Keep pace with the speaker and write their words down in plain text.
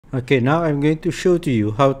Okay, now I'm going to show to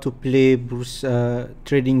you how to play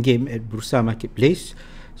trading game at Bursa Marketplace.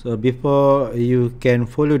 So before you can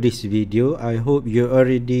follow this video, I hope you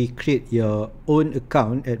already create your own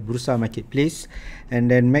account at Bursa Marketplace,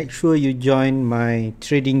 and then make sure you join my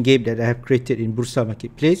trading game that I have created in Bursa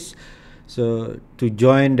Marketplace. So to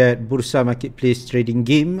join that Bursa Marketplace trading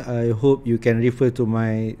game, I hope you can refer to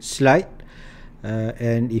my slide,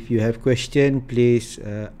 and if you have question, please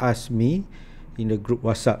ask me in the group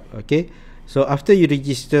WhatsApp. Okay, so after you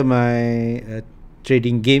register my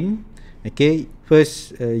trading game, okay,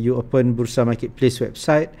 first you open Bursa Marketplace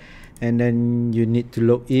website, and then you need to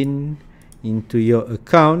log in into your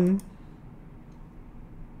account.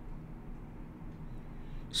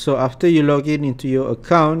 So after you log in into your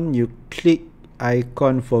account, you click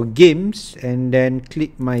icon for games and then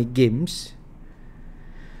click my games.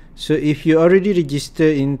 So if you already register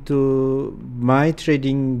into my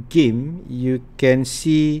trading game, you can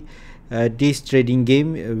see this trading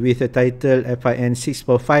game with a title FIN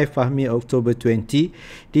 645 Fahmi October 20.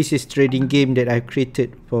 This is trading game that I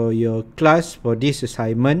created for your class for this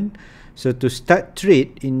assignment. So to start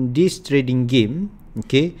trade in this trading game,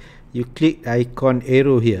 okay, you click icon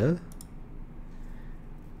arrow here.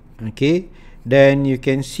 Okay, then you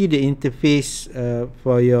can see the interface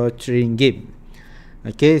for your trading game.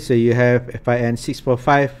 Okay, so you have FIN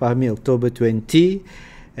 645 Fahmi October 20,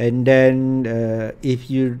 and then if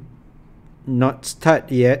you not start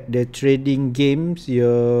yet the trading games,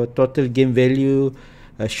 your total game value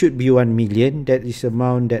should be 1 million. That is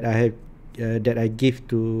amount that I have that I give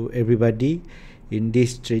to everybody in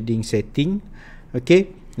this trading setting. Okay,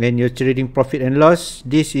 and your trading profit and loss,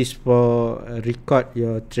 this is for record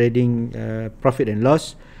your trading profit and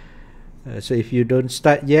loss. So if you don't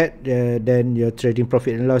start yet, then your trading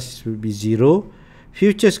profit and loss will be 0.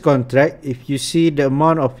 Futures contract, if you see the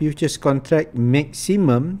amount of futures contract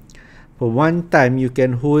maximum for one time, you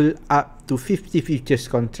can hold up to 50 futures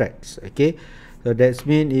contracts. Okay, so that's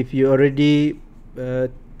mean if you already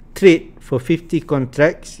trade for 50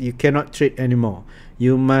 contracts, you cannot trade anymore.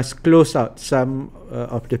 You must close out some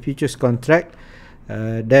of the futures contract,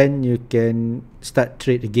 then you can start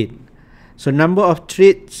trade again. So number of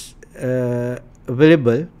trades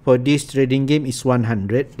available for this trading game is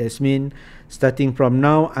 100. That's mean starting from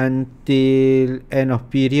now until end of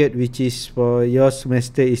period, which is for your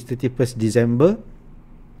semester is 31st December,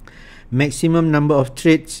 maximum number of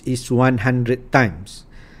trades is 100 times.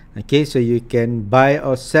 Okay, so you can buy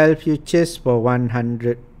or sell futures for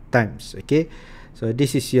 100 times. Okay, so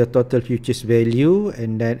this is your total futures value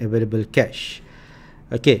and then available cash.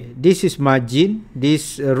 Okay, this is margin.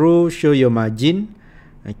 This row show your margin.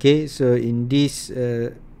 Okay, so in this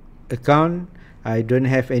account, I don't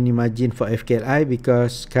have any margin for FKLI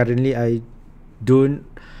because currently I don't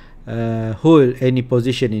hold any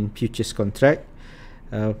position in futures contract.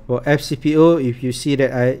 For FCPO, if you see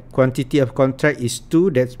that quantity of contract is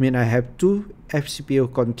 2, that means I have 2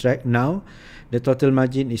 FCPO contract now. The total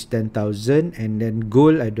margin is 10,000, and then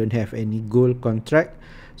gold, I don't have any gold contract.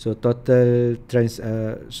 So total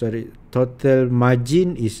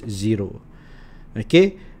margin is 0.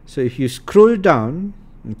 Okay, so if you scroll down,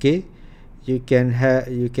 okay, you can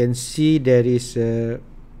see there is the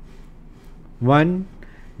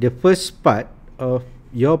first part of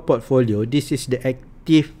your portfolio. This is the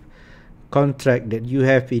active contract that you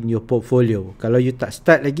have in your portfolio. Kalau you tak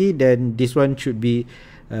start lagi, then this one should be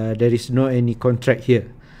there is no any contract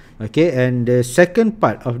here. Okay, and the second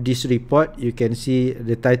part of this report, you can see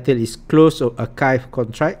the title is close or archive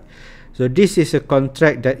contract. So this is a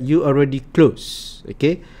contract that you already closed.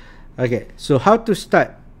 Okay, so how to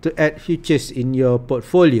start to add futures in your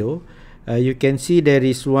portfolio? You can see there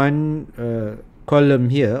is one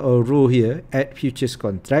column here or row here, add futures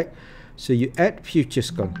contract. So you add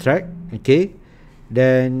futures contract. Okay,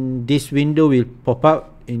 then this window will pop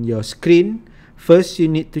out in your screen. First,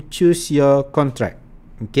 you need to choose your contract.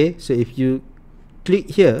 Okay, so if you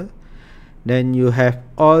click here, then you have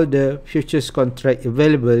all the futures contract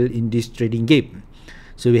available in this trading game.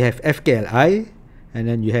 So we have FKLI, and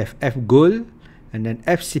then you have F Gold, and then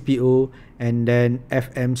FCPO, and then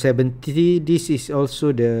FM70. This is also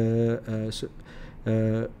the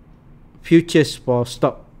futures for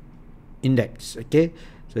stock index. Okay,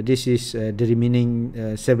 so this is the remaining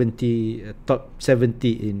 70 top 70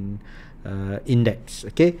 in index.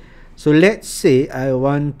 Okay, so let's say I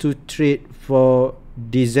want to trade for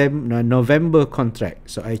November contract.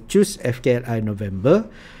 So I choose FKLI November.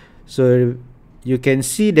 So you can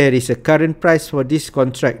see there is a current price for this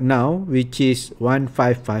contract now, which is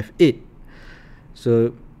 1558.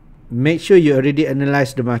 So make sure you already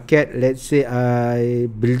analyze the market. Let's say I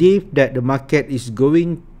believe that the market is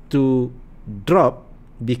going to drop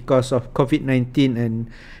because of COVID-19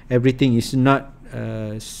 and everything is not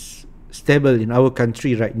stable in our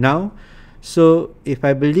country right now. So if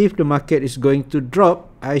I believe the market is going to drop,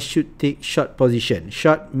 I should take short position.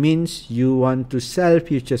 Short means you want to sell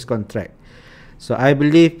futures contract. So I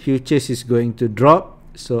believe futures is going to drop,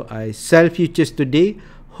 so I sell futures today.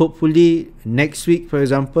 Hopefully next week, for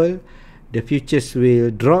example, the futures will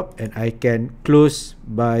drop and I can close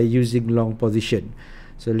by using long position.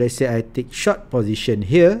 So let's say I take short position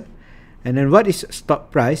here. And then what is stop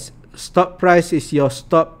price? Stop price is your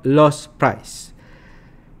stop loss price.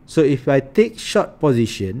 So if I take short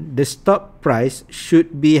position, the stop price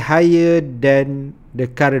should be higher than the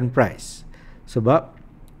current price. Sebab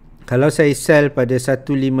kalau saya sell pada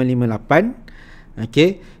 1558,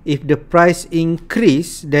 okay, if the price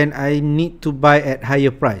increase, then I need to buy at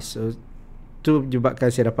higher price. So tu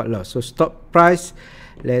menyebabkan saya dapat loss. So stop price,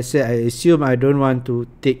 let's say I assume I don't want to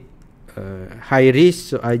take high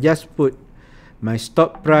risk, so I just put my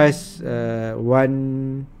stop price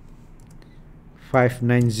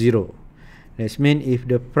 1590. That means if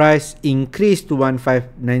the price increase to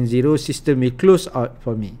 1590, system will close out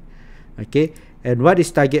for me. Okay, and what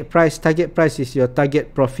is target price? Target price is your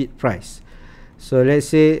target profit price. So let's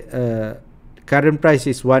say current price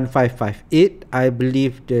is 1558. I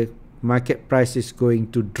believe the market price is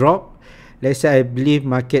going to drop. Let's say I believe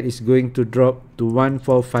market is going to drop to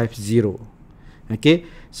 1450. Okay,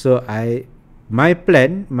 so my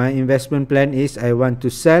investment plan is I want to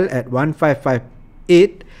sell at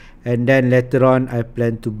 1558 and then later on I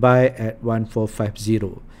plan to buy at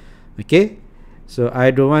 1450. Okay, so I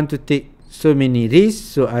don't want to take so many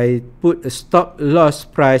risks, so I put a stop loss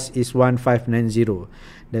price is 1590.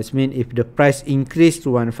 That means if the price increase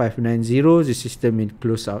to 1590, the system will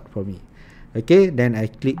close out for me. Okay, then I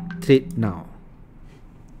click trade now.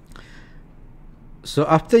 So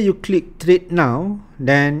after you click trade now,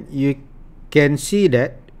 then you can see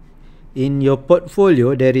that in your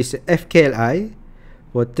portfolio there is a FKLI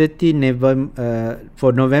for 30 November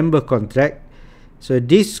for November contract. So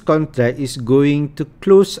this contract is going to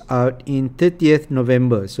close out in 30th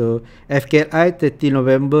November. So FKLI 30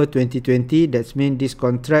 November 2020, that means this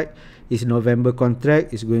contract is November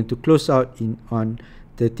contract, is going to close out on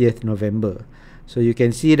 30th November. So you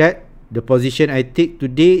can see that the position I take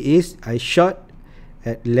today is I short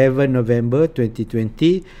at 11 November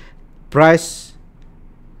 2020, price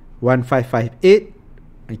 1558,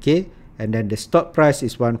 okay, and then the stop price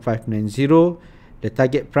is 1590. The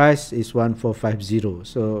target price is 1450.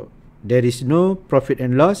 So there is no profit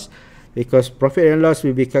and loss, because profit and loss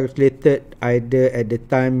will be calculated either at the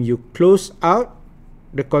time you close out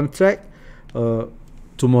the contract or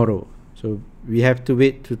tomorrow. So we have to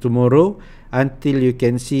wait to tomorrow until you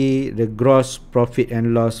can see the gross profit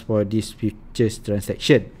and loss for this futures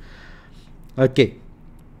transaction. Okay,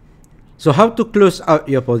 so how to close out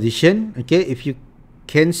your position? Okay, if you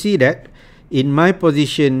can see that in my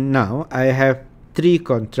position now, I have 3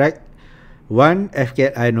 contract, 1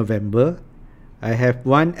 FKI November, I have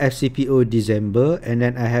 1 FCPO December, and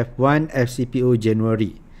then I have 1 FCPO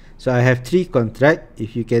January. So I have 3 contract.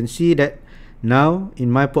 If you can see that now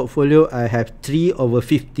in my portfolio I have 3 over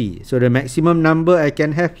 50. So the maximum number I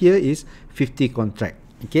can have here is 50 contract.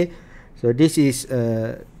 Okay, so this is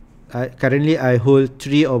currently I hold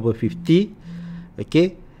 3 over 50.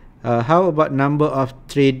 Okay, how about number of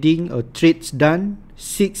trading or trades done?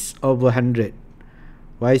 6 over 100.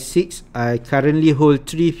 Why 6? I currently hold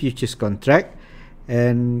 3 futures contract,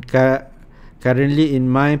 and currently in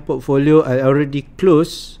my portfolio I already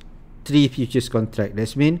closed 3 futures contract.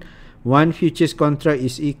 That means 1 futures contract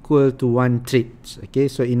is equal to 1 trades. Okay,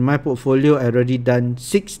 so in my portfolio I already done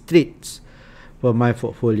 6 trades for my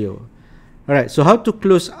portfolio. Alright, so how to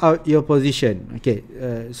close out your position? Okay,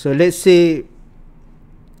 so let's say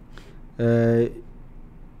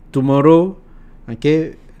tomorrow,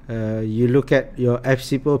 okay, you look at your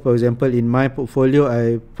FCPO. For example, in my portfolio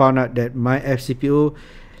I found out that my FCPO,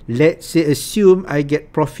 let's say assume I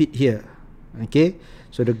get profit here. Okay,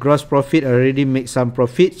 so the gross profit already make some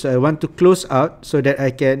profit, so I want to close out so that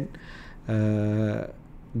I can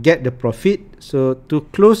get the profit. So to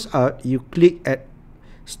close out, you click at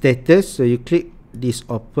status, so you click this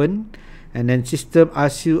open, and then system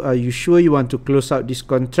asks you, are you sure you want to close out this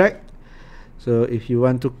contract? So if you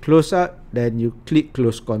want to close out, then you click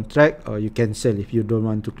close contract, or you cancel if you don't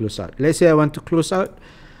want to close out. Let's say I want to close out,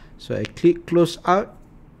 so I click close out.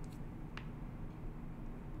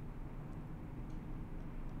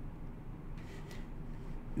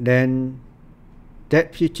 Then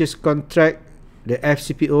that futures contract, the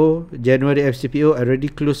FCPO, January FCPO already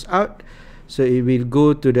closed out. so it will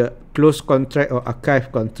go to the close contract or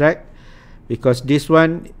archive contract, because this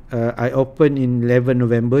one I open in 11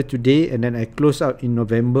 November today, and then I close out in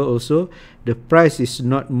November also. The price is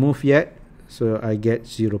not moved yet, so I get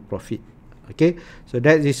zero profit. Okay, so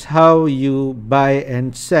that is how you buy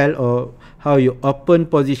and sell, or how you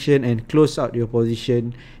open position and close out your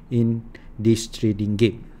position in this trading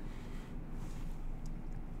game.